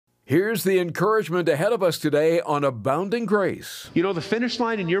Here's the encouragement ahead of us today on Abounding Grace. You know, the finish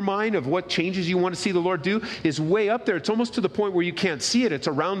line in your mind of what changes you want to see the Lord do is way up there. It's almost to the point where you can't see it. It's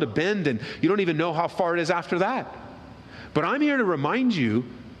around a bend and you don't even know how far it is after that. But I'm here to remind you,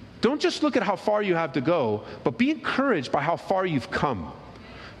 don't just look at how far you have to go, but be encouraged by how far you've come.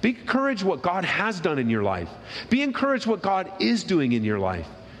 Be encouraged what God has done in your life. Be encouraged what God is doing in your life.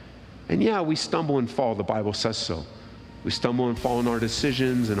 And yeah, we stumble and fall. The Bible says so. We stumble and fall in our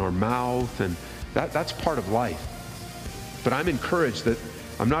decisions and our mouth, and that's part of life. But I'm encouraged that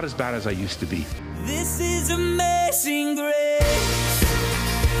I'm not as bad as I used to be. This is amazing grace.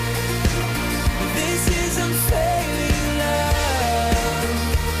 This is unfailing love.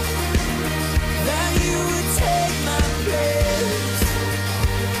 That you would take my place.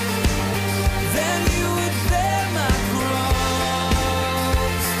 Then you would bear my cross.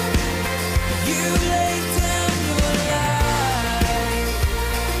 You laid down your life,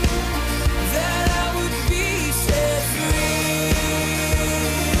 that I would be set free.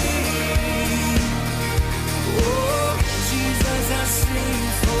 Oh, Jesus, I sing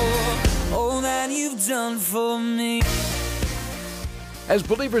for all that you've done for me. As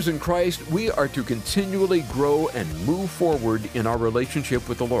believers in Christ, we are to continually grow and move forward in our relationship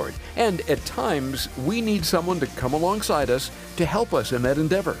with the Lord. And at times, we need someone to come alongside us to help us in that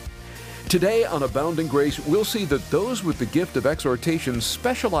endeavor. Today on Abounding Grace, we'll see that those with the gift of exhortation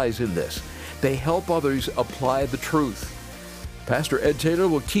specialize in this. They help others apply the truth. Pastor Ed Taylor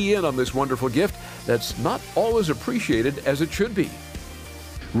will key in on this wonderful gift that's not always appreciated as it should be.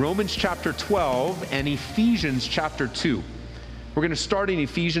 Romans chapter 12 and Ephesians chapter 2. We're going to start in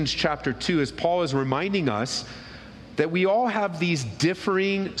Ephesians chapter 2 as Paul is reminding us that we all have these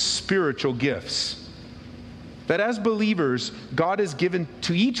differing spiritual gifts. That as believers, God has given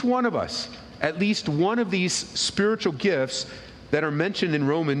to each one of us at least one of these spiritual gifts that are mentioned in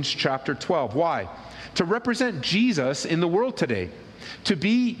Romans chapter 12. Why? To represent Jesus in the world today. To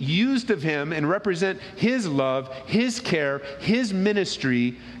be used of Him and represent His love, His care, His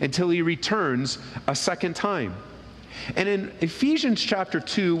ministry until He returns a second time. And in Ephesians chapter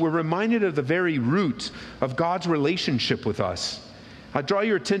 2, we're reminded of the very root of God's relationship with us. I draw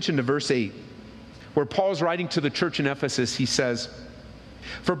your attention to verse 8, where Paul's writing to the church in Ephesus. He says,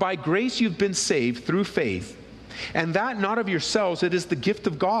 "For by grace you've been saved through faith, and that not of yourselves, it is the gift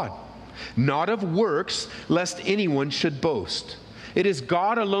of God, not of works, lest anyone should boast. It is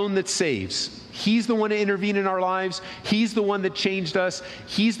God alone that saves." He's the one to intervene in our lives. He's the one that changed us.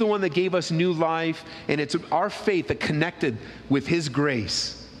 He's the one that gave us new life. And it's our faith that connected with His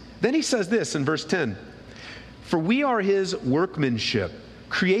grace. Then he says this in verse 10, "For we are His workmanship,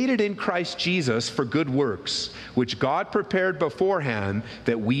 created in Christ Jesus for good works, which God prepared beforehand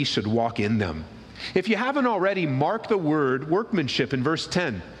that we should walk in them." If you haven't already, mark the word workmanship in verse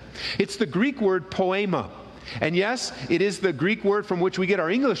 10. It's the Greek word poema. And yes, it is the Greek word from which we get our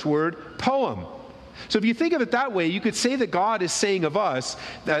English word poem. So if you think of it that way, you could say that God is saying of us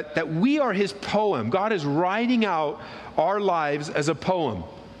that we are His poem. God is writing out our lives as a poem.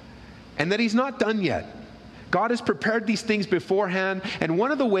 And that He's not done yet. God has prepared these things beforehand. And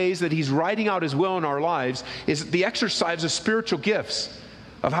one of the ways that He's writing out His will in our lives is the exercise of spiritual gifts,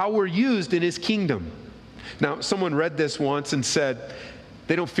 of how we're used in His kingdom. Now, someone read this once and said,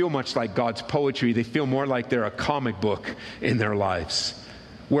 they don't feel much like God's poetry. They feel more like they're a comic book in their lives,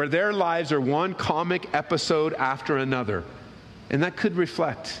 where their lives are one comic episode after another. And that could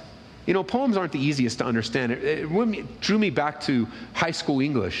reflect. You know, poems aren't the easiest to understand. It drew me back to high school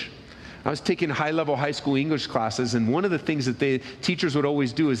English. I was taking high-level high school English classes, and one of the things that the teachers would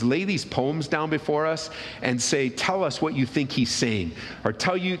always do is lay these poems down before us and say, "Tell us what you think he's saying," or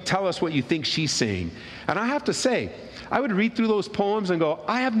tell us what you think she's saying. And I have to say, I would read through those poems and go,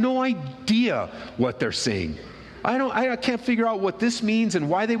 I have no idea what they're saying. I can't figure out what this means and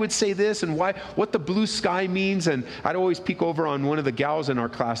why they would say this and what the blue sky means. And I'd always peek over on one of the gals in our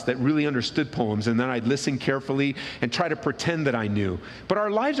class that really understood poems, and then I'd listen carefully and try to pretend that I knew. But our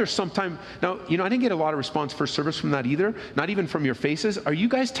lives are sometimes, now, you know, I didn't get a lot of response first service from that either, not even from your faces. Are you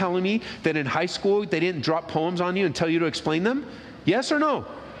guys telling me that in high school they didn't drop poems on you and tell you to explain them? Yes or no?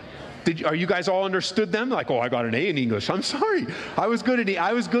 Are you guys all understood them? Like, oh, I got an A in English. I'm sorry. I was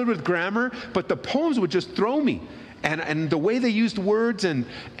good with grammar, but the poems would just throw me. And the way they used words and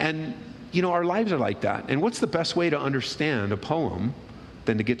you know, our lives are like that. And what's the best way to understand a poem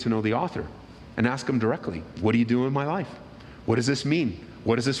than to get to know the author and ask them directly, what do you do in my life? What does this mean?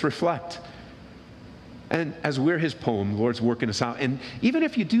 What does this reflect? And as we're His poem, the Lord's working us out. And even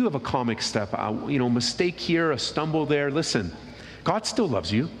if you do have a comic step out, you know, mistake here, a stumble there, listen, God still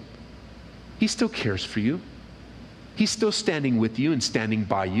loves you. He still cares for you. He's still standing with you and standing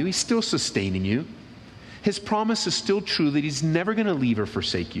by you. He's still sustaining you. His promise is still true that He's never going to leave or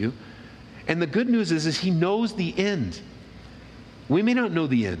forsake you. And the good news is He knows the end. We may not know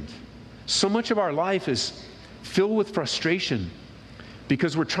the end. So much of our life is filled with frustration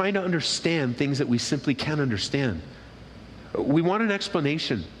because we're trying to understand things that we simply can't understand. We want an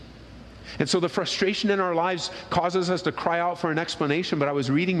explanation. And so the frustration in our lives causes us to cry out for an explanation. But I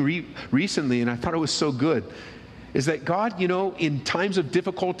was reading recently, and I thought it was so good, is that God, in times of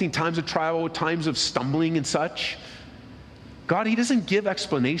difficulty, times of trial, times of stumbling and such, God, He doesn't give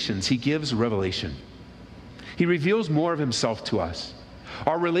explanations. He gives revelation. He reveals more of Himself to us.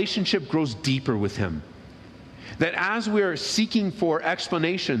 Our relationship grows deeper with Him. That as we're seeking for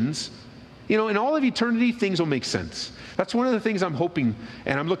explanations, in all of eternity, things will make sense. That's one of the things I'm hoping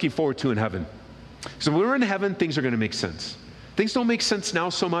and I'm looking forward to in heaven. So when we're in heaven, things are going to make sense. Things don't make sense now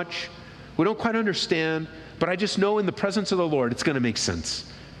so much. We don't quite understand, but I just know in the presence of the Lord, it's going to make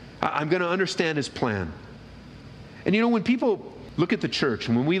sense. I'm going to understand His plan. And when people look at the church,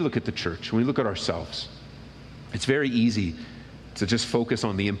 and when we look at the church, when we look at ourselves, it's very easy to just focus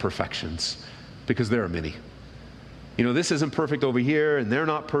on the imperfections because there are many. This isn't perfect over here, and they're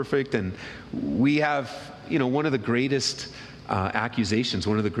not perfect, and we have, one of the greatest accusations,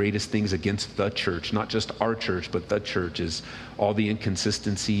 one of the greatest things against the church, not just our church, but the church, is all the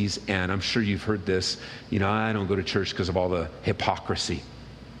inconsistencies. And I'm sure you've heard this, I don't go to church because of all the hypocrisy.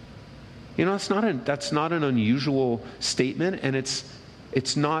 That's not an unusual statement, and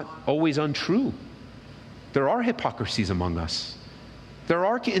it's not always untrue. There are hypocrisies among us. There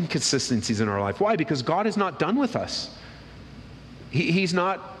are inconsistencies in our life. Why? Because God is not done with us. He's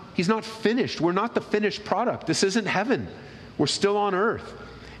not finished. We're not the finished product. This isn't heaven. We're still on earth.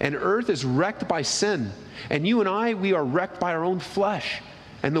 And earth is wrecked by sin. And you and I, we are wrecked by our own flesh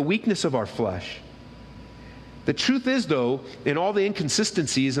and the weakness of our flesh. The truth is, though, in all the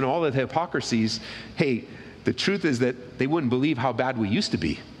inconsistencies and all the hypocrisies, the truth is that they wouldn't believe how bad we used to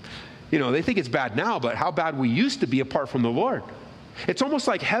be. They think it's bad now, but how bad we used to be apart from the Lord. It's almost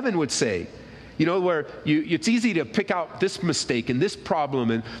like heaven would say, where it's easy to pick out this mistake and this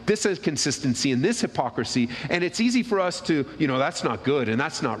problem and this inconsistency and this hypocrisy. And it's easy for us to, that's not good and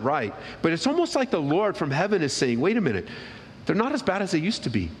that's not right. But it's almost like the Lord from heaven is saying, wait a minute, they're not as bad as they used to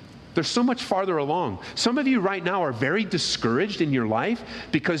be. They're so much farther along. Some of you right now are very discouraged in your life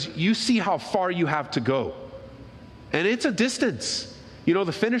because you see how far you have to go. And it's a distance.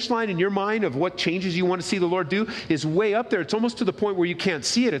 The finish line in your mind of what changes you want to see the Lord do is way up there. It's almost to the point where you can't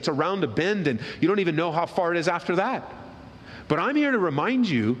see it. It's around a bend and you don't even know how far it is after that. But I'm here to remind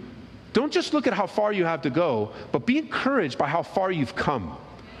you, don't just look at how far you have to go, but be encouraged by how far you've come.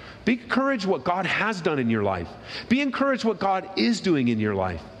 Be encouraged what God has done in your life. Be encouraged what God is doing in your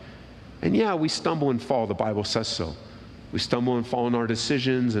life. And yeah, we stumble and fall. The Bible says so. We stumble and fall in our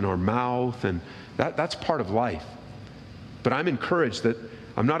decisions and our mouth, and that's part of life. But I'm encouraged that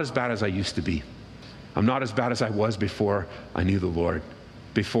I'm not as bad as I used to be. I'm not as bad as I was before I knew the Lord,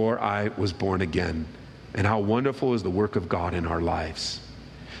 before I was born again. And how wonderful is the work of God in our lives.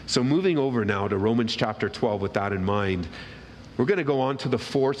 So moving over now to Romans chapter 12 with that in mind, we're going to go on to the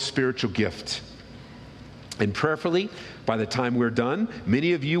fourth spiritual gift. And prayerfully, by the time we're done,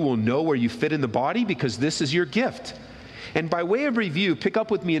 many of you will know where you fit in the body because this is your gift. And by way of review, pick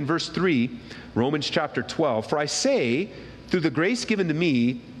up with me in verse 3, Romans chapter 12. For I say, through the grace given to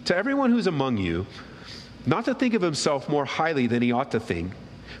me, to everyone who's among you, not to think of himself more highly than he ought to think,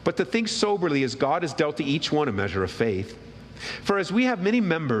 but to think soberly as God has dealt to each one a measure of faith. For as we have many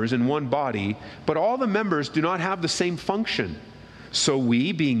members in one body, but all the members do not have the same function, so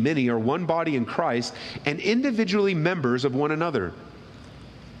we, being many, are one body in Christ and individually members of one another.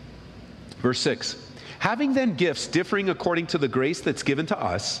 Verse 6. Having then gifts differing according to the grace that's given to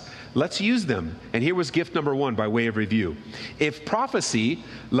us, let's use them. And here was gift number 1 by way of review. If prophecy,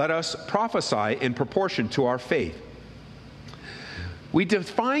 let us prophesy in proportion to our faith. We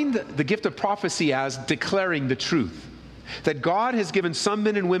defined the gift of prophecy as declaring the truth. That God has given some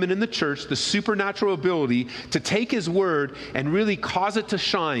men and women in the church the supernatural ability to take His word and really cause it to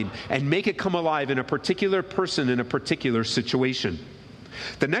shine and make it come alive in a particular person in a particular situation.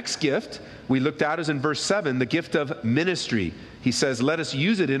 The next gift we looked at is in verse 7, the gift of ministry. He says, let us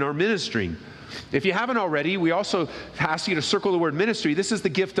use it in our ministering. If you haven't already, we also ask you to circle the word ministry. This is the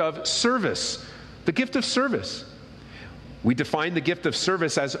gift of service. The gift of service. We define the gift of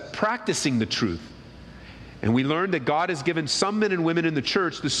service as practicing the truth. And we learned that God has given some men and women in the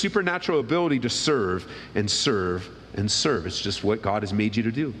church the supernatural ability to serve and serve and serve. It's just what God has made you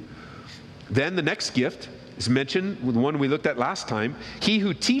to do. Then the next gift is mentioned, the one we looked at last time, he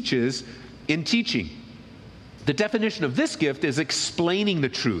who teaches in teaching. The definition of this gift is explaining the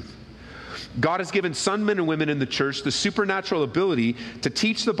truth. God has given some men and women in the church the supernatural ability to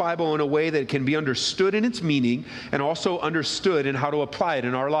teach the Bible in a way that can be understood in its meaning and also understood in how to apply it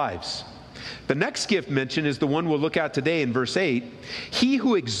in our lives. The next gift mentioned is the one we'll look at today in verse 8. He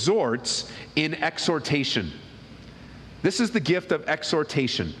who exhorts in exhortation. This is the gift of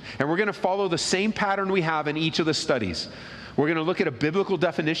exhortation. And we're going to follow the same pattern we have in each of the studies. We're going to look at a biblical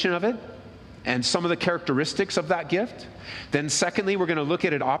definition of it and some of the characteristics of that gift. Then secondly, we're going to look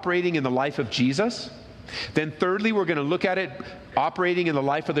at it operating in the life of Jesus. Then thirdly, we're going to look at it operating in the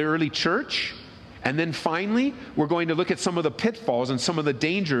life of the early church. And then finally, we're going to look at some of the pitfalls and some of the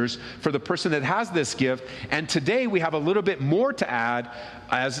dangers for the person that has this gift. And today we have a little bit more to add,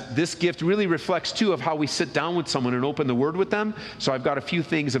 as this gift really reflects too of how we sit down with someone and open the Word with them. So I've got a few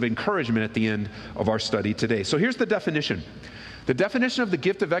things of encouragement at the end of our study today. So here's the definition. The definition of the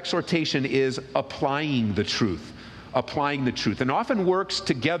gift of exhortation is applying the truth. Applying the truth. And often works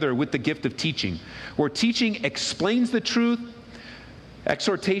together with the gift of teaching, where teaching explains the truth,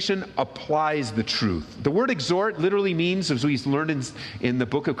 exhortation applies the truth. The word exhort literally means, as we learned in the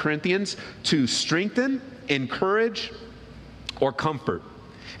book of Corinthians, to strengthen, encourage, or comfort.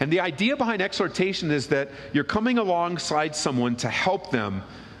 And the idea behind exhortation is that you're coming alongside someone to help them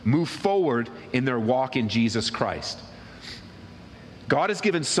move forward in their walk in Jesus Christ. God has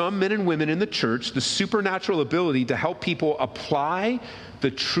given some men and women in the church the supernatural ability to help people apply the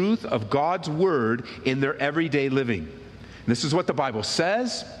truth of God's word in their everyday living. This is what the Bible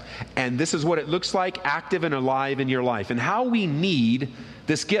says, and this is what it looks like active and alive in your life, and how we need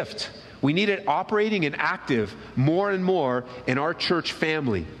this gift. We need it operating and active more and more in our church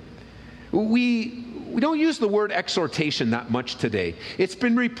family. We don't use the word exhortation that much today. It's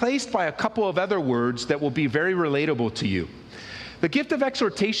been replaced by a couple of other words that will be very relatable to you. The gift of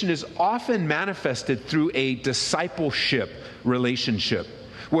exhortation is often manifested through a discipleship relationship,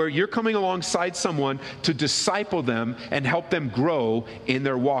 where you're coming alongside someone to disciple them and help them grow in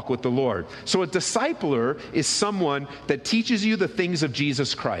their walk with the Lord. So a discipler is someone that teaches you the things of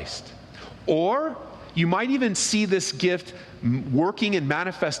Jesus Christ. Or you might even see this gift working and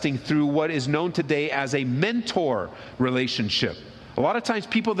manifesting through what is known today as a mentor relationship. A lot of times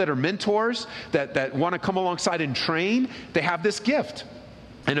people that are mentors, that want to come alongside and train, they have this gift.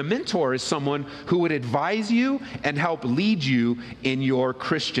 And a mentor is someone who would advise you and help lead you in your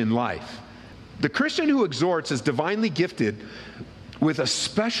Christian life. The Christian who exhorts is divinely gifted with a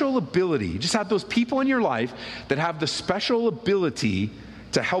special ability. You just have those people in your life that have the special ability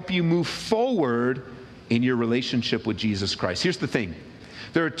to help you move forward in your relationship with Jesus Christ. Here's the thing.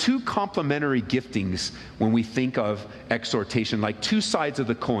 There are two complementary giftings when we think of exhortation, like two sides of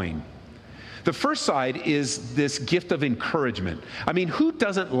the coin. The first side is this gift of encouragement. I mean, who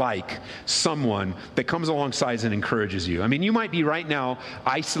doesn't like someone that comes alongside and encourages you? I mean, you might be right now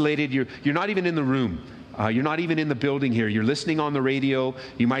isolated. You're not even in the room. You're not even in the building here. You're listening on the radio.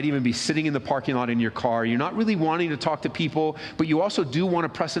 You might even be sitting in the parking lot in your car. You're not really wanting to talk to people, but you also do want to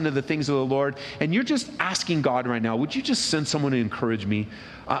press into the things of the Lord. And you're just asking God right now, would you just send someone to encourage me?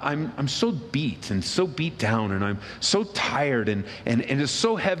 I'm so beat and so beat down, and I'm so tired, and it's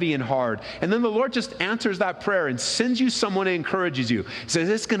so heavy and hard. And then the Lord just answers that prayer and sends you someone who encourages you. He says,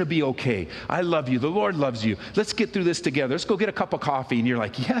 it's going to be okay. I love you. The Lord loves you. Let's get through this together. Let's go get a cup of coffee. And you're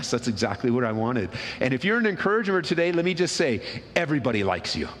like, yes, that's exactly what I wanted. And if you're an encourager today, let me just say, everybody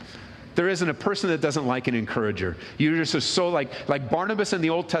likes you. There isn't a person that doesn't like an encourager. You're just so like Barnabas in the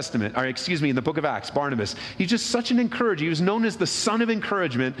Old Testament, or excuse me, in the book of Acts, Barnabas. He's just such an encourager. He was known as the son of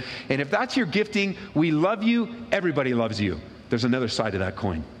encouragement. And if that's your gifting, we love you. Everybody loves you. There's another side of that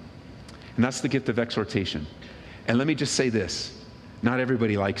coin. And that's the gift of exhortation. And let me just say this. Not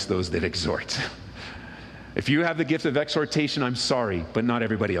everybody likes those that exhort. If you have the gift of exhortation, I'm sorry, but not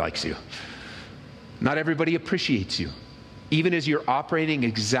everybody likes you. Not everybody appreciates you, even as you're operating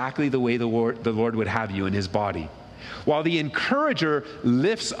exactly the way the Lord would have you in his body. While the encourager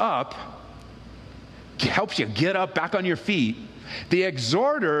lifts up, helps you get up back on your feet, the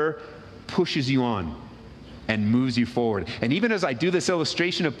exhorter pushes you on and moves you forward. And even as I do this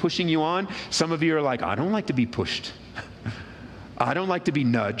illustration of pushing you on, some of you are like, I don't like to be pushed. I don't like to be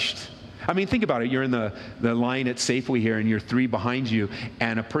nudged. I mean, think about it. You're in the line at Safeway here, and you're three behind you,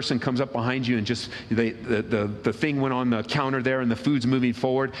 and a person comes up behind you, and just the thing went on the counter there, and the food's moving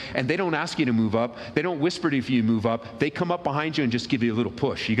forward, and they don't ask you to move up. They don't whisper to you if you move up. They come up behind you and just give you a little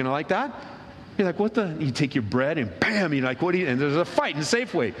push. You gonna like that? You're like, what the? You take your bread, and bam! You're like, what do you? And there's a fight in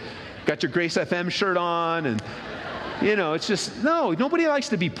Safeway. Got your Grace FM shirt on, and you know, it's just no. Nobody likes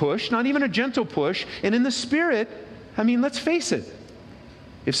to be pushed, not even a gentle push. And in the spirit, I mean, let's face it.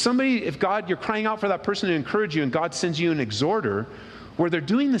 If God, you're crying out for that person to encourage you and God sends you an exhorter where they're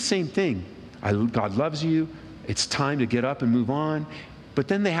doing the same thing. God loves you. It's time to get up and move on. But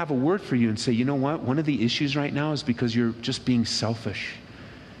then they have a word for you and say, you know what? One of the issues right now is because you're just being selfish.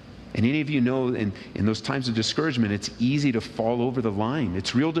 And any of you know in those times of discouragement, it's easy to fall over the line.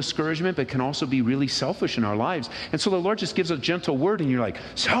 It's real discouragement, but can also be really selfish in our lives. And so the Lord just gives a gentle word and you're like,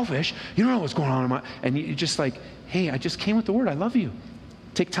 selfish? You don't know what's going on in my... And you're just like, hey, I just came with the word. I love you.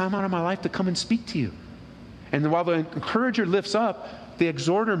 Take time out of my life to come and speak to you. And while the encourager lifts up, the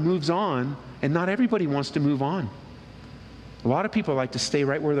exhorter moves on, and not everybody wants to move on. A lot of people like to stay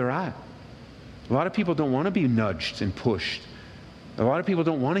right where they're at. A lot of people don't want to be nudged and pushed. A lot of people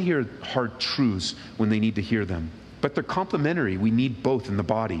don't want to hear hard truths when they need to hear them. But they're complementary. We need both in the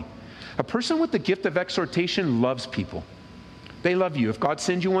body. A person with the gift of exhortation loves people. They love you. If God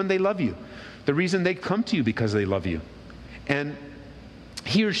sends you one, they love you. The reason they come to you because they love you. And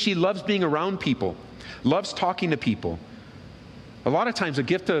he or she loves being around people, loves talking to people. A lot of times a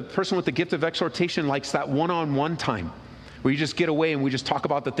person with the gift of exhortation likes that one-on-one time where you just get away and we just talk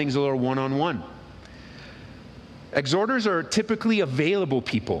about the things that are one-on-one. Exhorters are typically available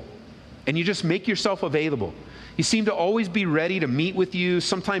people, and you just make yourself available. You seem to always be ready to meet with you,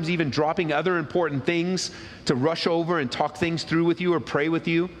 sometimes even dropping other important things to rush over and talk things through with you or pray with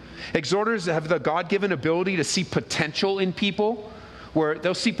you. Exhorters have the God-given ability to see potential in people, where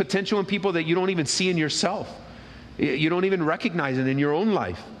they'll see potential in people that you don't even see in yourself. You don't even recognize it in your own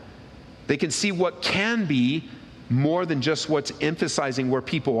life. They can see what can be more than just what's emphasizing where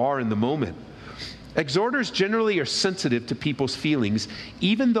people are in the moment. Exhorters generally are sensitive to people's feelings,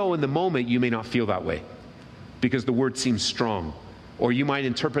 even though in the moment you may not feel that way, because the word seems strong. Or you might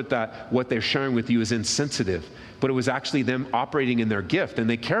interpret that what they're sharing with you is insensitive, but it was actually them operating in their gift, and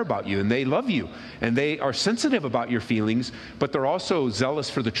they care about you, and they love you, and they are sensitive about your feelings, but they're also zealous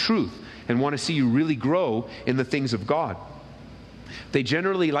for the truth and want to see you really grow in the things of God. They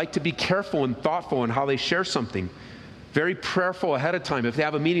generally like to be careful and thoughtful in how they share something. Very prayerful ahead of time. If they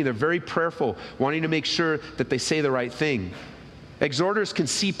have a meeting, they're very prayerful, wanting to make sure that they say the right thing. Exhorters can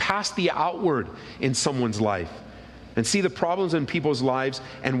see past the outward in someone's life and see the problems in people's lives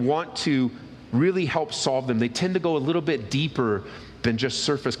and want to really help solve them. They tend to go a little bit deeper than just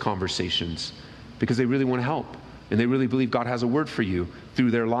surface conversations because they really want to help. And they really believe God has a word for you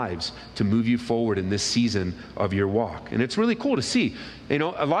through their lives to move you forward in this season of your walk. And it's really cool to see. You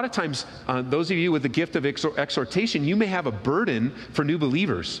know, a lot of times, those of you with the gift of exhortation, you may have a burden for new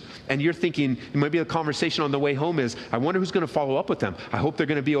believers. And you're thinking, maybe a conversation on the way home is, I wonder who's going to follow up with them. I hope they're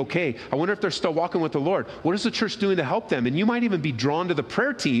going to be okay. I wonder if they're still walking with the Lord. What is the church doing to help them? And you might even be drawn to the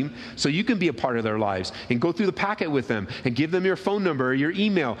prayer team so you can be a part of their lives and go through the packet with them and give them your phone number or your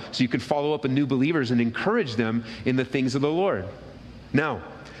email so you can follow up with new believers and encourage them in the things of the Lord. Now,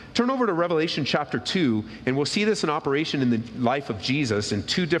 turn over to Revelation chapter 2, and we'll see this in operation in the life of Jesus in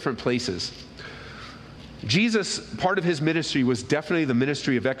two different places. Jesus, part of his ministry was definitely the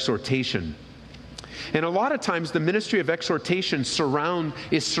ministry of exhortation. And a lot of times the ministry of exhortation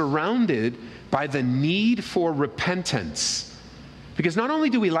is surrounded by the need for repentance. Because not only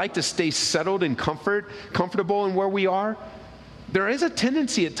do we like to stay settled and comfortable in where we are, there is a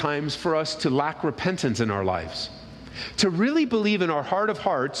tendency at times for us to lack repentance in our lives. To really believe in our heart of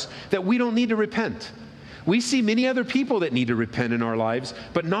hearts that we don't need to repent. We see many other people that need to repent in our lives,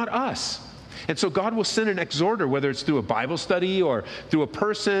 but not us. And so God will send an exhorter, whether it's through a Bible study or through a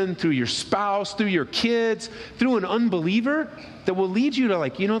person, through your spouse, through your kids, through an unbeliever, that will lead you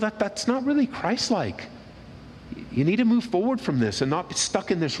to that's not really Christ-like. You need to move forward from this and not be stuck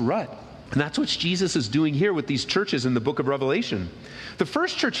in this rut. And that's what Jesus is doing here with these churches in the book of Revelation. The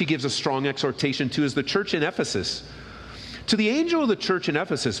first church he gives a strong exhortation to is the church in Ephesus. To the angel of the church in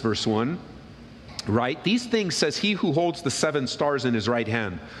Ephesus, verse 1, right? These things says he who holds the 7 stars in his right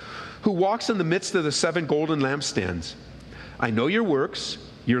hand, who walks in the midst of the 7 golden lampstands. I know your works,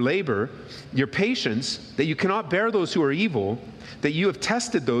 your labor, your patience, that you cannot bear those who are evil, that you have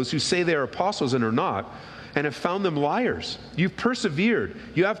tested those who say they are apostles and are not, and have found them liars. You've persevered,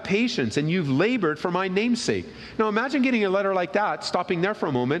 you have patience, and you've labored for my name's sake. Now imagine getting a letter like that, stopping there for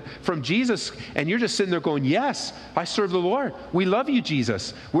a moment, from Jesus, and you're just sitting there going, yes, I serve the Lord. We love you,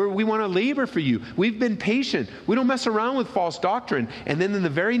 Jesus. We want to labor for you. We've been patient. We don't mess around with false doctrine. And then in the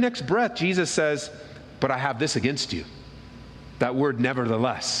very next breath, Jesus says, but I have this against you. That word,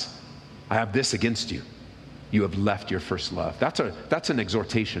 nevertheless. I have this against you. You have left your first love. That's an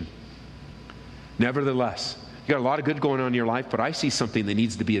exhortation. Nevertheless, you got a lot of good going on in your life, but I see something that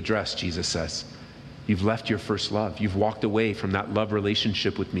needs to be addressed, Jesus says. You've left your first love. You've walked away from that love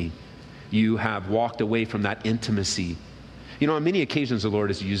relationship with me. You have walked away from that intimacy. You know, on many occasions, the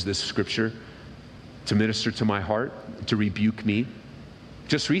Lord has used this scripture to minister to my heart, to rebuke me.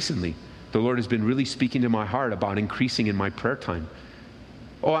 Just recently, the Lord has been really speaking to my heart about increasing in my prayer time.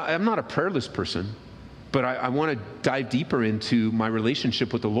 Oh, I'm not a prayerless person, but I want to dive deeper into my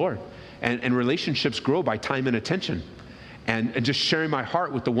relationship with the Lord. And relationships grow by time and attention. And just sharing my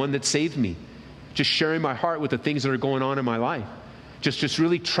heart with the one that saved me. Just sharing my heart with the things that are going on in my life. Just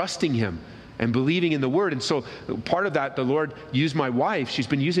really trusting Him and believing in the Word. And so part of that, the Lord used my wife. She's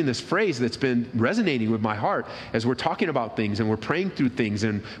been using this phrase that's been resonating with my heart as we're talking about things and we're praying through things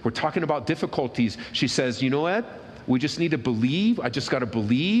and we're talking about difficulties. She says, you know, Ed, we just need to believe. I just got to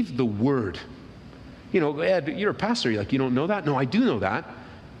believe the Word. You know, Ed, you're a pastor. You're like, you don't know that? No, I do know that,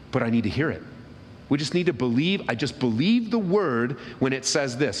 but I need to hear it. We just need to believe. I just believe the Word when it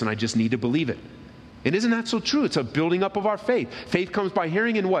says this, and I just need to believe it. And isn't that so true? It's a building up of our faith. Faith comes by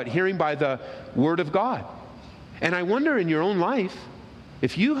hearing, and what? Hearing by the Word of God. And I wonder in your own life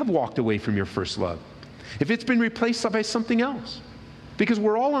if you have walked away from your first love, if it's been replaced by something else. Because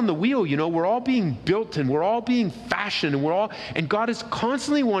we're all on the wheel, you know, we're all being built and we're all being fashioned and God is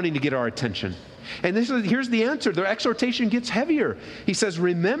constantly wanting to get our attention. And here's the answer. The exhortation gets heavier. He says,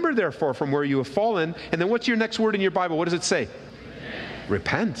 remember therefore from where you have fallen. And then what's your next word in your Bible? What does it say?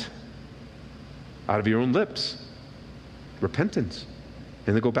 Repent. Out of your own lips. Repentance.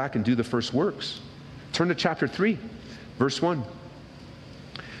 And then go back and do the first works. Turn to chapter 3, verse 1.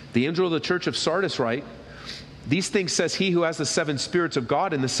 The angel of the church of Sardis write, these things says he who has the 7 spirits of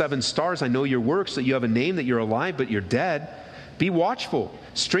God and the 7 stars. I know your works, that you have a name, that you're alive, but you're dead. Be watchful.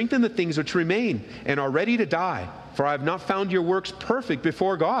 Strengthen the things which remain and are ready to die. For I have not found your works perfect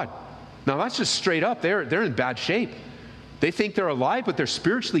before God. Now that's just straight up. They're in bad shape. They think they're alive, but they're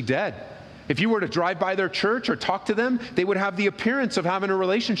spiritually dead. If you were to drive by their church or talk to them, they would have the appearance of having a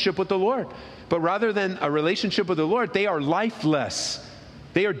relationship with the Lord. But rather than a relationship with the Lord, they are lifeless.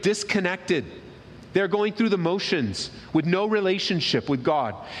 They are disconnected. They're going through the motions with no relationship with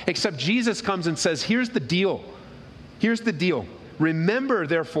God. Except Jesus comes and says, here's the deal. Here's the deal. Remember,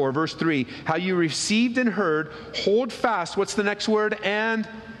 therefore, verse 3, how you received and heard, hold fast. What's the next word? And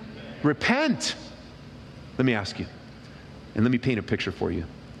repent. Let me ask you, and let me paint a picture for you.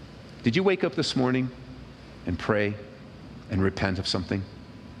 Did you wake up this morning and pray and repent of something?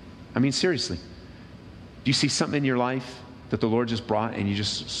 I mean, seriously. Do you see something in your life that the Lord just brought and you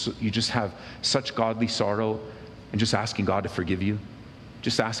just have such godly sorrow and just asking God to forgive you?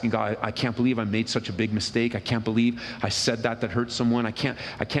 Just asking God, I can't believe I made such a big mistake. I can't believe I said that hurt someone. I can't.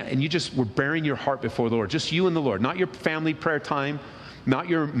 And you just were bearing your heart before the Lord. Just you and the Lord. Not your family prayer time. Not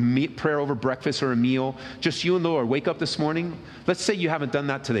your prayer over breakfast or a meal. Just you and the Lord. Wake up this morning. Let's say you haven't done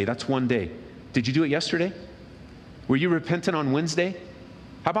that today. That's one day. Did you do it yesterday? Were you repentant on Wednesday?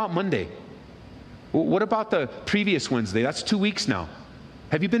 How about Monday? What about the previous Wednesday? That's 2 weeks now.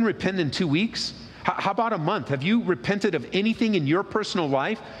 Have you been repentant in 2 weeks? How about a month? Have you repented of anything in your personal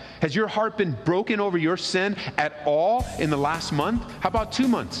life? Has your heart been broken over your sin at all in the last month? How about 2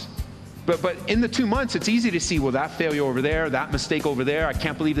 months? But in the 2 months, it's easy to see, well, that failure over there, that mistake over there, I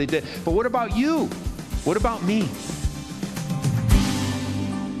can't believe they did. But what about you? What about me?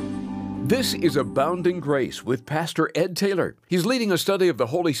 This is Abounding Grace with Pastor Ed Taylor. He's leading a study of the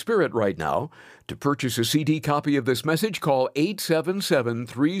Holy Spirit right now. To purchase a CD copy of this message, call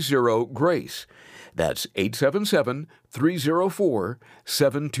 877-30-GRACE. That's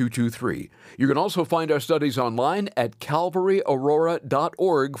 877-304-7223. You can also find our studies online at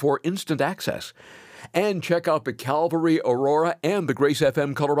calvaryaurora.org for instant access. And check out the Calvary Aurora and the Grace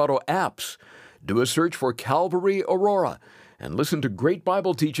FM Colorado apps. Do a search for Calvary Aurora and listen to great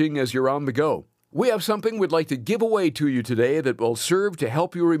Bible teaching as you're on the go. We have something we'd like to give away to you today that will serve to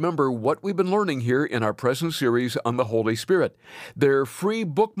help you remember what we've been learning here in our present series on the Holy Spirit. They're free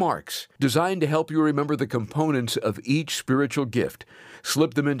bookmarks designed to help you remember the components of each spiritual gift.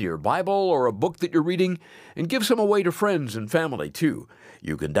 Slip them into your Bible or a book that you're reading and give some away to friends and family too.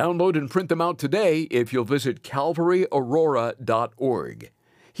 You can download and print them out today if you'll visit calvaryaurora.org.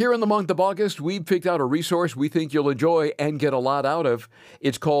 Here in the month of August, we've picked out a resource we think you'll enjoy and get a lot out of.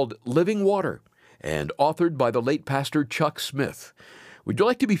 It's called Living Water, and authored by the late Pastor Chuck Smith. Would you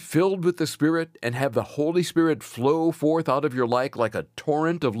like to be filled with the Spirit and have the Holy Spirit flow forth out of your life like a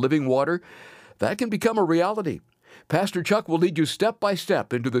torrent of living water? That can become a reality. Pastor Chuck will lead you step by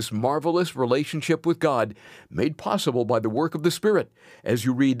step into this marvelous relationship with God, made possible by the work of the Spirit, as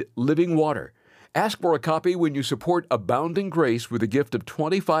you read Living Water. Ask for a copy when you support Abounding Grace with a gift of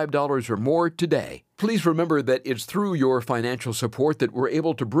 $25 or more today. Please remember that it's through your financial support that we're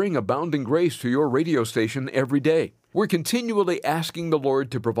able to bring Abounding Grace to your radio station every day. We're continually asking the Lord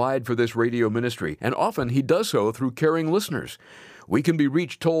to provide for this radio ministry, and often He does so through caring listeners. We can be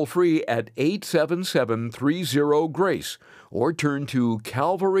reached toll-free at 877-30-GRACE or turn to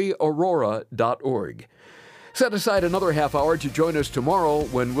calvaryaurora.org. Set aside another half hour to join us tomorrow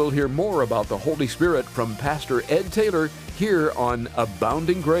when we'll hear more about the Holy Spirit from Pastor Ed Taylor here on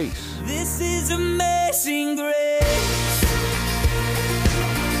Abounding Grace. This is amazing grace.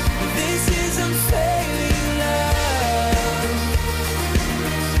 This is unfailing love.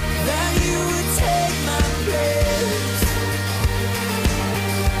 That you would take my place.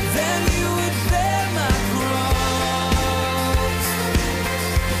 That you would bear my cross.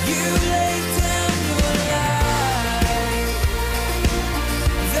 You laid down your life.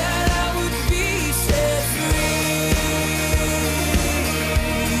 That I would be set free.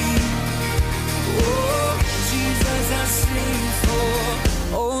 Oh, Jesus, I sing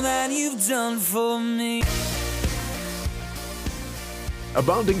for all that you've done for me.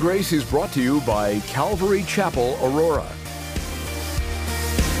 Abounding Grace is brought to you by Calvary Chapel, Aurora.